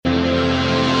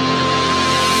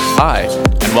Hi,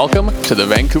 and welcome to the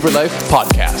Vancouver Life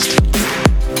Podcast.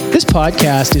 This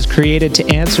podcast is created to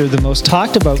answer the most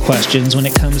talked about questions when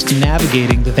it comes to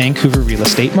navigating the Vancouver real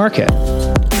estate market.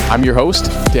 I'm your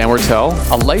host, Dan Wertel,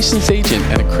 a licensed agent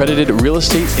and accredited real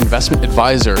estate investment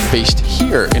advisor based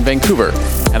here in Vancouver,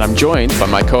 and I'm joined by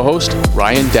my co-host,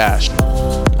 Ryan Dash.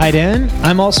 Hi, Dan.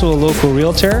 I'm also a local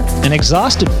realtor, an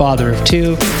exhausted father of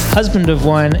two, husband of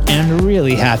one, and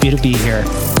really happy to be here.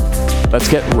 Let's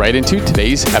get right into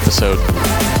today's episode.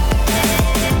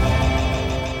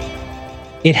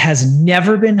 It has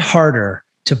never been harder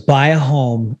to buy a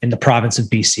home in the province of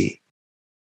BC.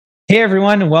 Hey,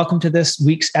 everyone, and welcome to this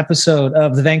week's episode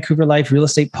of the Vancouver Life Real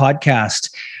Estate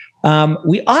Podcast.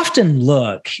 We often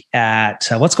look at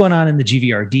what's going on in the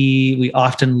GVRD. We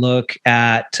often look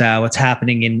at what's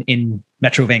happening in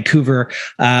Metro Vancouver.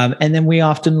 And then we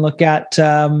often look at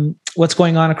what's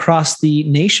going on across the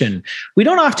nation. We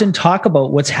don't often talk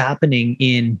about what's happening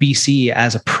in BC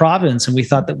as a province. And we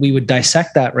thought that we would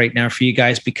dissect that right now for you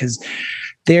guys because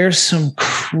there's some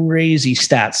crazy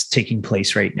stats taking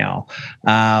place right now.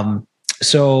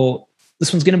 So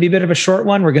this one's going to be a bit of a short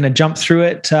one. We're going to jump through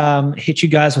it, hit you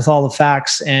guys with all the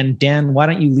facts. And Dan, why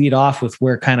don't you lead off with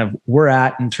where kind of we're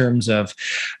at in terms of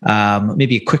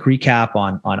maybe a quick recap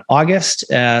on August,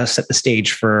 set the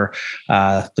stage for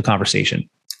the conversation.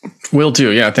 Will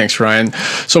do. Yeah, thanks, Ryan.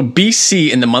 So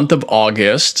BC in the month of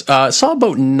August saw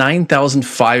about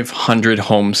 9,500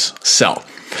 homes sell.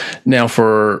 Now,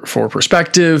 for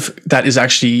perspective, that is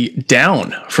actually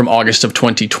down from August of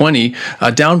 2020,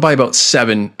 down by about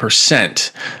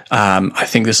 7%. I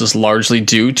think this is largely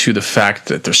due to the fact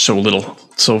that there's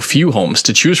so few homes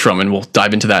to choose from, and we'll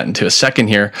dive into that into a second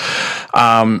here.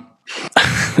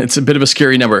 It's a bit of a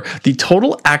scary number. The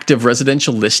total active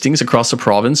residential listings across the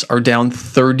province are down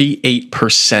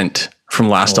 38% from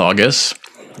last August.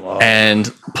 Wow.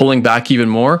 And pulling back even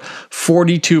more,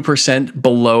 42%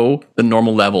 below the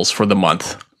normal levels for the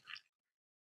month.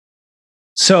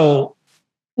 So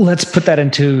let's put that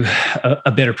into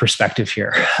a bit of perspective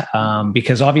here,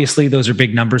 because obviously those are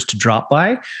big numbers to drop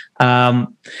by.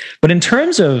 But in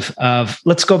terms of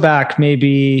let's go back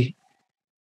maybe,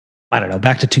 I don't know,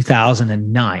 back to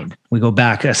 2009. We go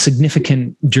back a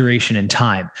significant duration in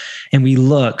time and we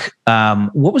look,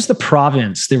 what was the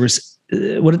province?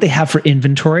 What did they have for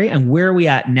inventory and where are we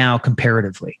at now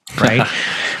comparatively, right?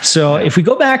 So if we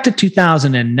go back to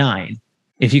 2009,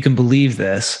 if you can believe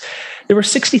this, there were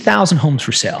 60,000 homes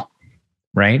for sale,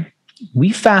 right?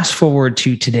 We fast forward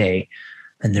to today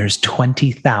and there's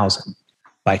 20,000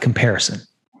 by comparison.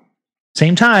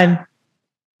 Same time,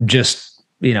 just,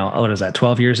 what is that?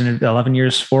 12 years and 11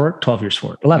 years forward, 12 years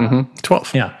forward, 11,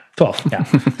 12. Yeah. 12. Yeah.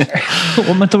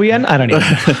 What month are we in? I don't even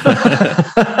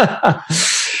know.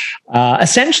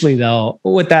 Essentially, though,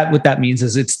 what that means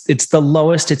is it's the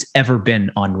lowest it's ever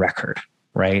been on record,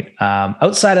 right?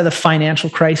 Outside of the financial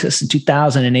crisis in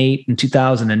 2008 and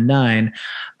 2009,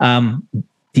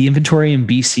 the inventory in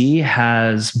BC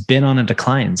has been on a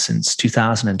decline since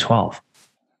 2012.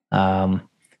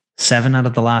 7 out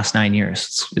of the last 9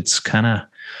 years. It's kind of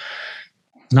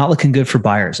not looking good for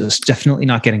buyers. It's definitely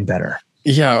not getting better.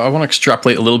 Yeah, I want to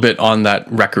extrapolate a little bit on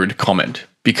that record comment.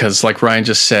 Because like Ryan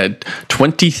just said,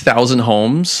 20,000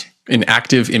 homes in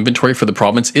active inventory for the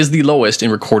province is the lowest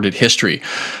in recorded history.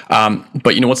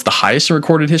 But you know what's the highest in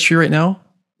recorded history right now?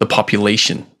 The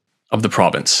population of the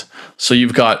province. So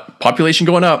you've got population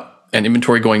going up and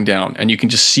inventory going down. And you can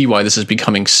just see why this is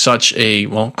becoming such a,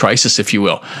 crisis, if you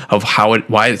will, of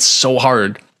why it's so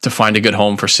hard to find a good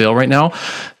home for sale right now.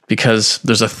 Because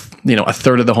there's a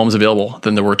third of the homes available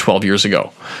than there were 12 years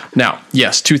ago. Now,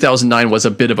 yes, 2009 was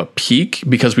a bit of a peak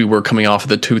because we were coming off of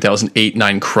the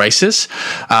 2008-9 crisis.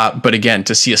 But again,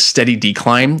 to see a steady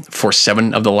decline for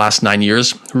 7 of the last 9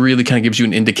 years really kind of gives you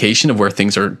an indication of where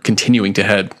things are continuing to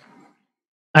head.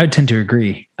 I would tend to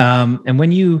agree. And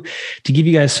to give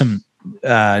you guys some,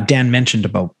 Dan mentioned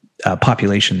about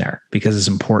population there because it's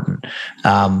important.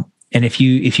 And if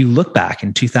you look back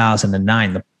in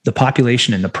 2009, the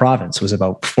population in the province was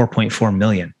about 4.4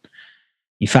 million.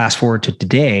 You fast forward to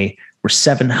today, we're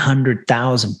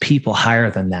 700,000 people higher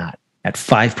than that at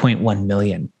 5.1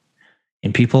 million.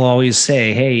 And people always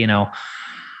say, hey, I'm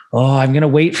going to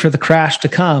wait for the crash to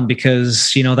come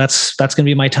because, that's going to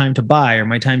be my time to buy or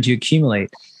my time to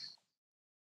accumulate.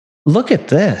 Look at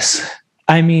this.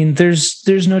 I mean,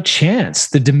 there's no chance.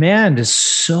 The demand is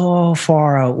so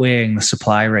far outweighing the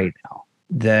supply right now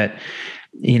that,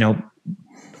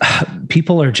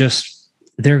 people are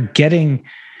they're getting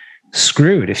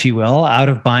screwed, if you will, out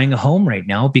of buying a home right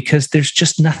now because there's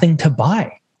just nothing to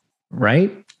buy,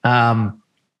 right?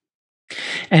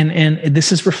 And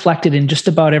this is reflected in just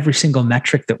about every single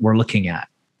metric that we're looking at.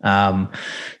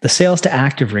 The sales to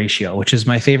active ratio, which is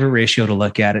my favorite ratio to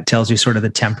look at, it tells you sort of the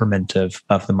temperament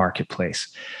of the marketplace.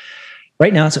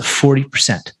 Right now, it's at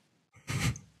 40%.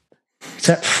 It's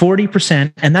at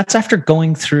 40%, and that's after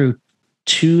going through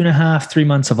 2.5, 3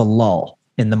 months of a lull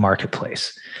in the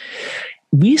marketplace.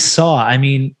 We saw, I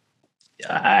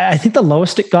think the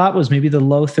lowest it got was maybe the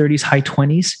low 30s, high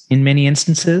 20s in many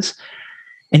instances.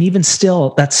 And even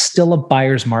still, that's still a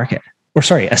buyer's market,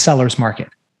 a seller's market,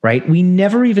 right? We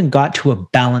never even got to a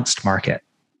balanced market.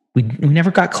 We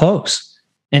never got close.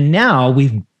 And now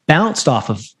we've bounced off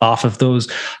of those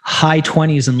high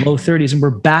 20s and low 30s, and we're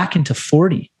back into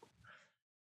 40.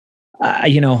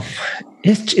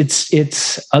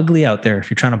 It's ugly out there if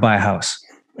you're trying to buy a house.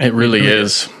 It really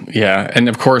is. Yeah. And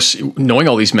of course, knowing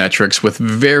all these metrics with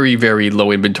very, very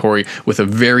low inventory, with a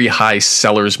very high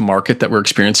seller's market that we're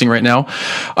experiencing right now,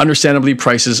 understandably,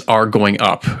 prices are going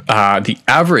up. The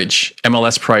average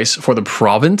MLS price for the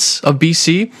province of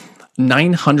BC,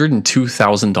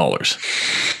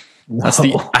 $902,000. That's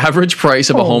the average price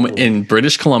of a home in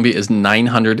British Columbia is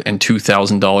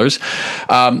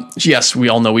 $902,000. Yes, we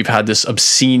all know we've had this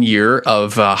obscene year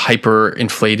of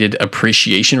hyperinflated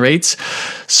appreciation rates.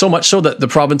 So much so that the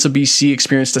province of BC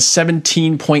experienced a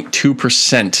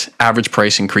 17.2% average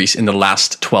price increase in the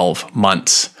last 12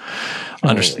 months.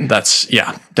 That's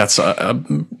a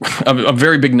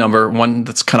very big number, one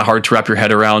that's kind of hard to wrap your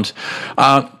head around.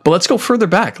 But let's go further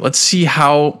back. Let's see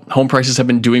how home prices have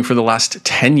been doing for the last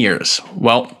 10 years.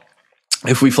 Well,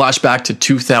 if we flash back to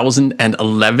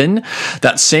 2011,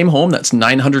 that same home that's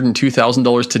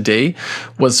 $902,000 today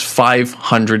was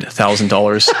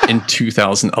 $500,000 in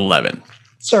 2011.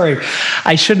 Sorry,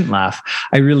 I shouldn't laugh.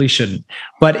 I really shouldn't.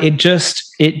 But it's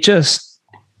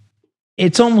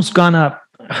almost gone up.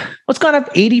 It's gone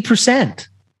up 80%.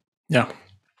 Yeah.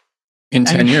 In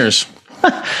 10 years.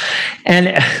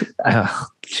 And,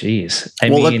 geez.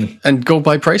 And go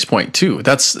by price point too.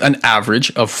 That's an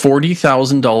average of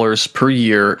 $40,000 per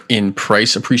year in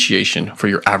price appreciation for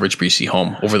your average BC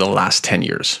home over the last 10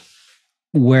 years.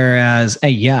 Whereas,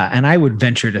 and I would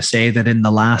venture to say that in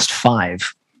the last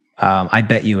 5, I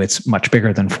bet you it's much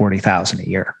bigger than 40,000 a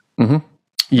year. Mm-hmm.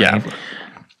 Yeah. Right?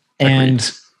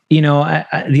 And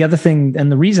the other thing,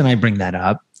 and the reason I bring that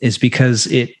up is because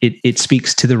it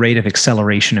speaks to the rate of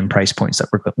acceleration in price points that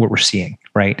we're seeing,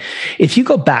 right? If you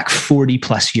go back 40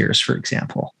 plus years, for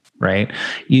example, right,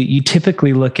 you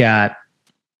typically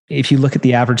if you look at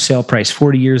the average sale price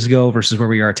 40 years ago versus where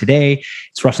we are today,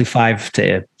 it's roughly 5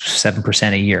 to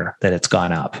 7% a year that it's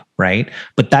gone up, right?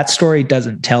 But that story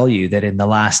doesn't tell you that in the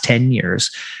last 10 years,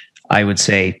 I would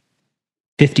say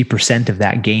 50% of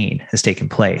that gain has taken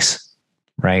place.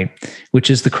 Right? Which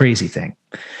is the crazy thing.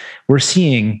 We're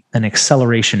seeing an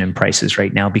acceleration in prices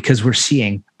right now because we're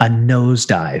seeing a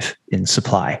nosedive in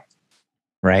supply,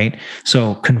 right?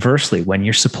 So conversely, when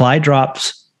your supply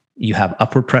drops, you have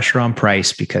upward pressure on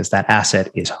price because that asset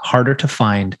is harder to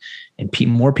find and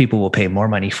more people will pay more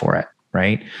money for it,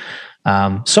 right?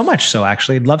 So much so,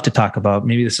 actually, I'd love to talk about,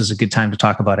 maybe this is a good time to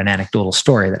talk about an anecdotal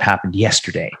story that happened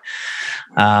yesterday.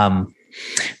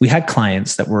 We had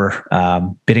clients that were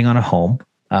bidding on a home.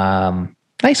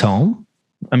 Nice home.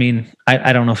 I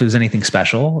don't know if it was anything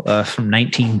special, from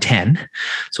 1910.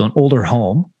 So an older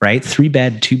home, right?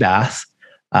 3-bed, 2-bath.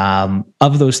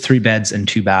 Of those 3 beds and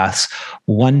 2 baths,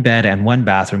 1 bed and 1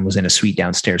 bathroom was in a suite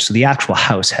downstairs. So the actual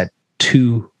house had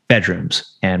 2 bedrooms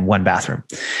and 1 bathroom.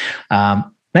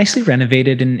 Nicely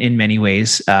renovated in many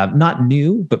ways. Not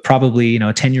new, but probably, a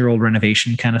 10-year-old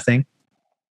renovation kind of thing.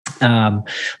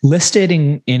 Listed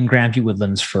in Grandview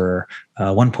Woodlands for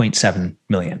 $1.7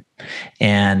 million.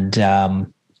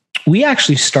 And we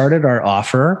actually started our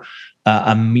offer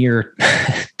a mere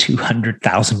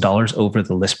 $200,000 over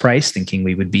the list price, thinking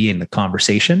we would be in the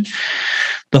conversation.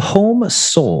 The home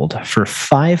sold for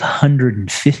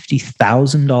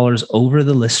 $550,000 over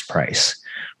the list price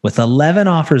with 11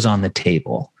 offers on the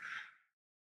table.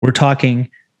 We're talking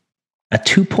a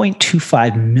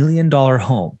 $2.25 million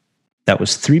home that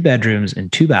was 3 bedrooms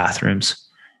and 2 bathrooms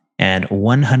and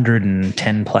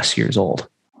 110 plus years old.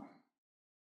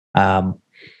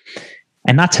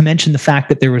 And not to mention the fact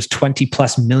that there was $20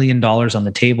 plus million on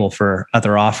the table for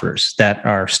other offers that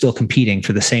are still competing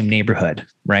for the same neighborhood,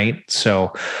 right?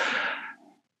 So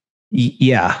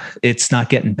yeah, it's not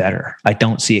getting better. I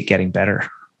don't see it getting better.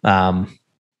 When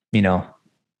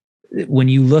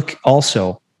you look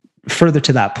also further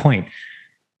to that point,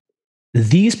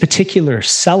 these particular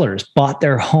sellers bought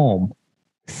their home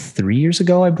 3 years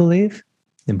ago, I believe.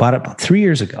 They bought it about 3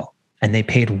 years ago, and they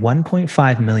paid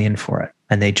 $1.5 million for it.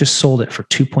 and they just sold it for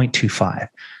 2.25.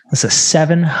 That's a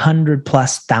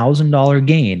 $700,000+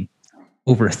 gain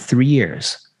over 3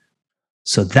 years.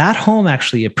 So that home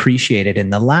actually appreciated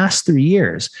in the last 3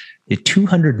 years at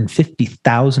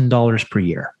 $250,000 per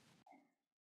year.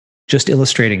 Just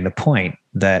illustrating the point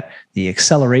that the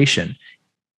acceleration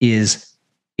it's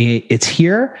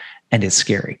here and it's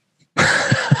scary.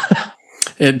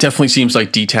 It definitely seems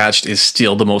like detached is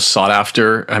still the most sought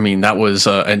after. I mean, that was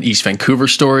an East Vancouver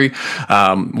story.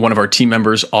 One of our team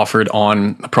members offered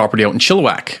on a property out in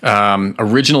Chilliwack.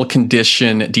 Original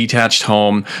condition, detached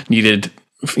home, needed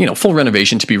full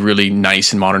renovation to be really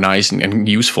nice and modernized and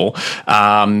useful.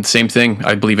 Same thing.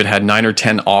 I believe it had 9 or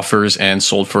 10 offers and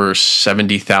sold for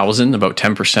 $70,000, about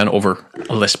 10% over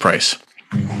list price.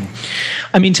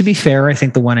 I mean, to be fair, I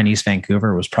think the one in East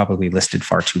Vancouver was probably listed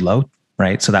far too low,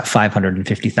 right? So that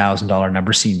 $550,000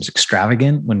 number seems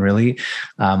extravagant when really,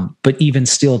 but even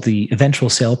still, the eventual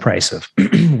sale price of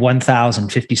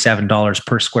 $1,057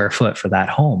 per square foot for that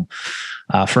home,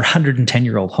 for a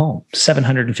 110-year-old home,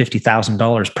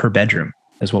 $750,000 per bedroom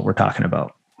is what we're talking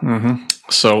about. Mm-hmm.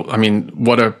 So, I mean,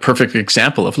 what a perfect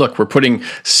example of, look, we're putting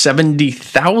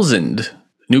 70,000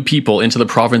 new people into the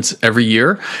province every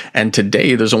year. And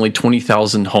today there's only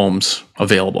 20,000 homes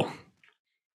available,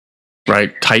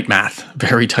 right? Tight math,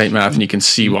 very tight math. And you can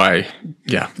see why,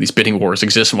 these bidding wars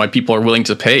exist and why people are willing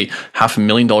to pay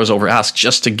 $500,000 over ask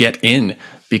just to get in,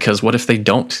 because what if they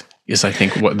don't, is I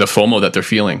think what the FOMO that they're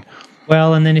feeling.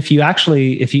 Well, and then if you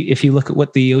look at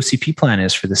what the OCP plan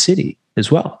is for the city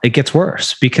as well, it gets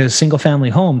worse, because single family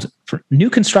homes, for new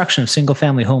construction of single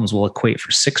family homes, will equate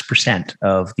for 6%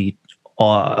 of the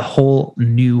whole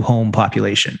new home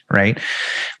population, right?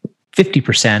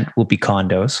 50% will be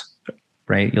condos,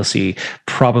 right? You'll see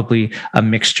probably a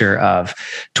mixture of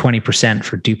 20%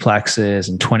 for duplexes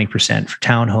and 20% for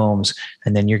townhomes.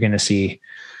 And then you're going to see,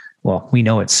 well, we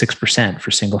know it's 6% for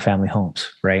single family homes,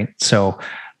 right? So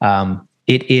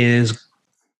it is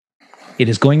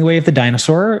going the way of the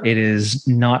dinosaur. It is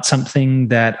not something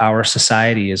that our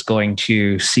society is going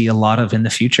to see a lot of in the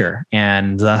future,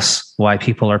 and thus why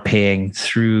people are paying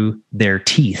through their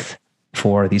teeth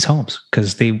for these homes,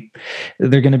 because they're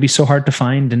going to be so hard to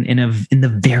find in the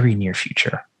very near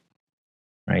future.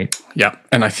 Right. Yeah.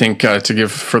 And I think to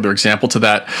give further example to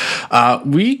that,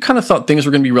 we kind of thought things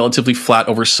were going to be relatively flat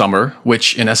over summer,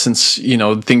 which in essence,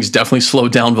 things definitely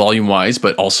slowed down volume wise,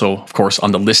 but also, of course,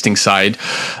 on the listing side,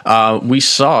 we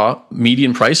saw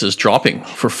median prices dropping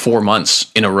for 4 months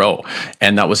in a row.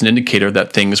 And that was an indicator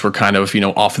that things were kind of,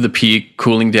 off of the peak,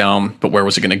 cooling down. But where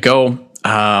was it going to go?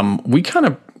 We kind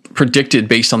of predicted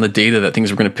based on the data that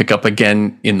things were going to pick up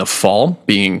again in the fall,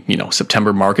 being,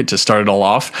 September market to start it all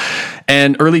off.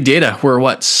 And early data,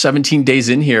 we're 17 days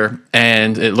in here,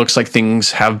 and it looks like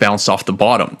things have bounced off the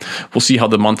bottom. We'll see how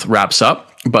the month wraps up.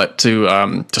 But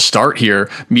to start here,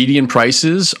 median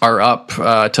prices are up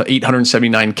to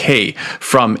 $879K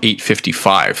from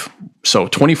 $855. So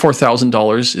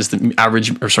 $24,000 is the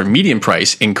median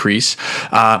price increase.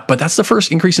 But that's the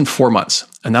first increase in 4 months.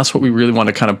 And that's what we really want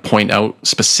to kind of point out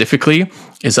specifically,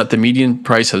 is that the median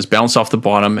price has bounced off the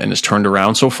bottom and has turned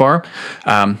around so far.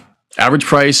 Average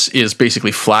price is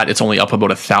basically flat. It's only up about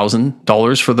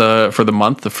 $1,000 for the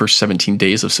month, the first 17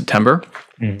 days of September.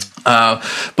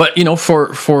 But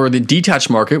for the detached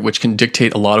market, which can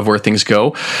dictate a lot of where things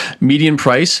go, median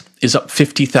price is up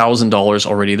 $50,000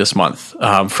 already this month,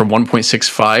 from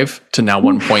 1.65 to now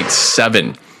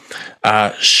 1.7.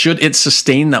 Should it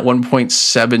sustain that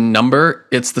 1.7 number,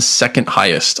 it's the second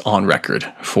highest on record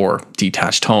for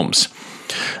detached homes.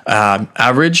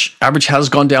 Average has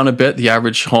gone down a bit. The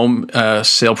average home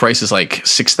sale price is like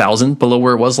 $6,000 below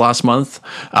where it was last month,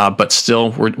 but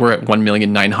still we're at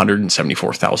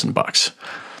 $1,974,000.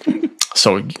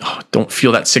 So don't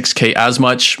feel that $6K as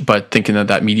much, but thinking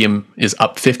that medium is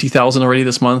up $50,000 already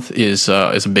this month is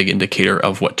a big indicator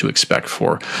of what to expect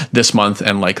for this month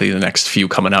and likely the next few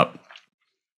coming up.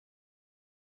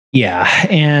 Yeah,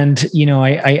 and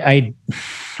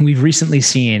we've recently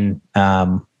seen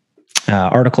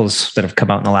articles that have come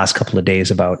out in the last couple of days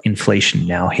about inflation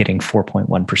now hitting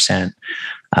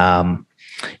 4.1%.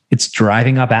 It's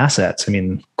driving up assets. I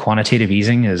mean, quantitative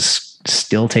easing is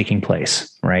still taking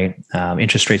place, right?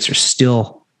 Interest rates are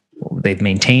they've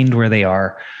maintained where they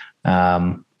are.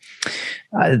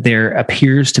 There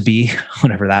appears to be,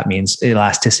 whatever that means,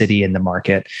 elasticity in the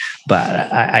market.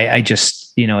 But I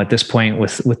just, at this point,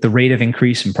 with the rate of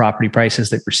increase in property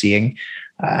prices that we're seeing,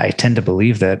 I tend to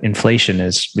believe that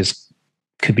inflation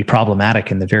could be problematic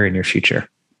in the very near future,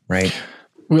 right?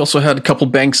 We also had a couple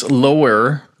banks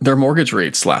lower their mortgage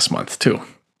rates last month too.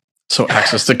 So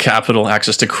access to capital,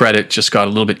 access to credit just got a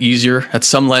little bit easier at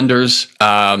some lenders.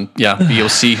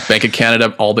 BOC, Bank of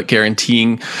Canada, all but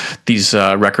guaranteeing these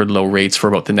record low rates for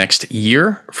about the next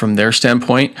year from their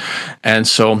standpoint. And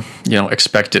so,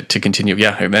 expect it to continue.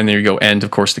 Yeah, and then there you go. And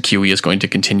of course, the QE is going to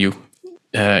continue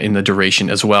in the duration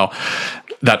as well.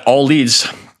 That all leads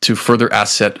to further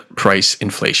asset price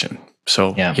inflation.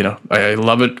 So, I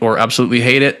love it or absolutely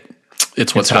hate it.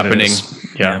 It's what's happening.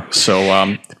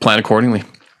 So plan accordingly.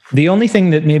 The only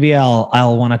thing that maybe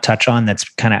I'll want to touch on that's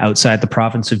kind of outside the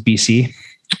province of BC,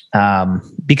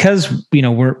 because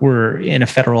we're in a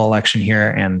federal election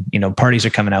here, and parties are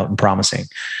coming out and promising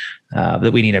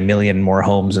that we need 1 million more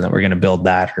homes and that we're going to build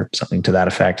that or something to that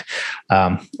effect.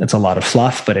 It's a lot of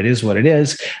fluff, but it is what it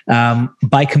is.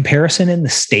 By comparison, in the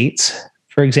States,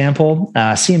 for example,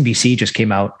 CNBC just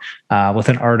came out with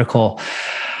an article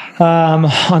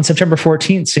on September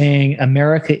 14th saying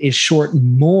America is short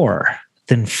more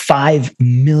than 5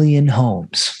 million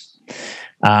homes,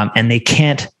 and they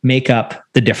can't make up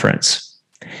the difference.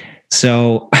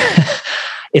 So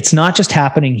it's not just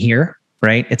happening here,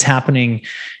 right? It's happening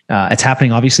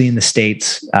obviously in the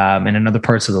States and in other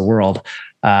parts of the world.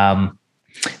 But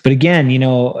again,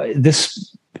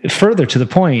 this further to the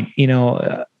point,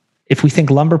 if we think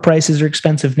lumber prices are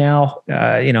expensive now,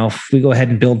 if we go ahead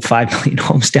and build 5 million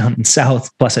homes down in South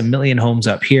plus 1 million homes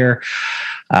up here,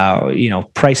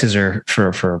 prices are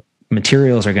for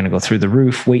materials are going to go through the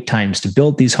roof. Wait times to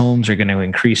build these homes are going to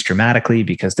increase dramatically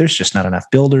because there's just not enough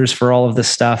builders for all of this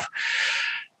stuff.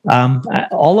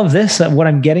 All of this, what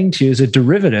I'm getting to, is a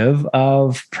derivative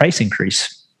of price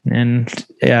increase and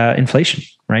inflation,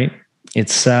 right?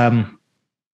 It's I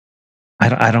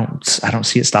don't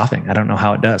see it stopping. I don't know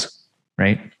how it does,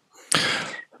 right?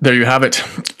 There you have it.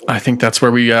 I think that's where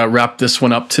we wrap this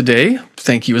one up today.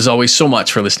 Thank you, as always, so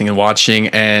much for listening and watching.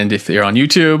 And if you're on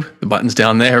YouTube, the button's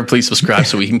down there. Please subscribe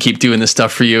so we can keep doing this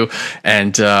stuff for you.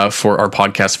 And for our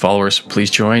podcast followers,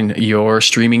 please join your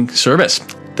streaming service.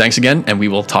 Thanks again, and we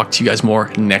will talk to you guys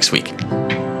more next week.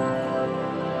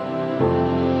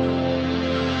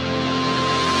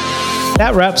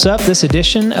 That wraps up this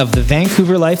edition of the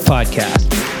Vancouver Life Podcast.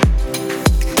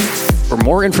 For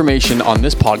more information on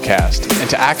this podcast and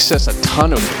to access a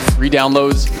ton of free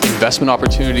downloads, investment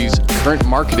opportunities, current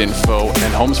market info,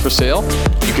 and homes for sale,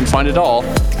 you can find it all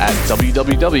at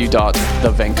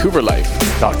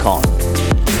www.thevancouverlife.com.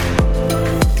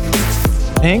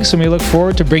 Thanks, and we look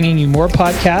forward to bringing you more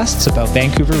podcasts about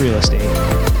Vancouver real estate.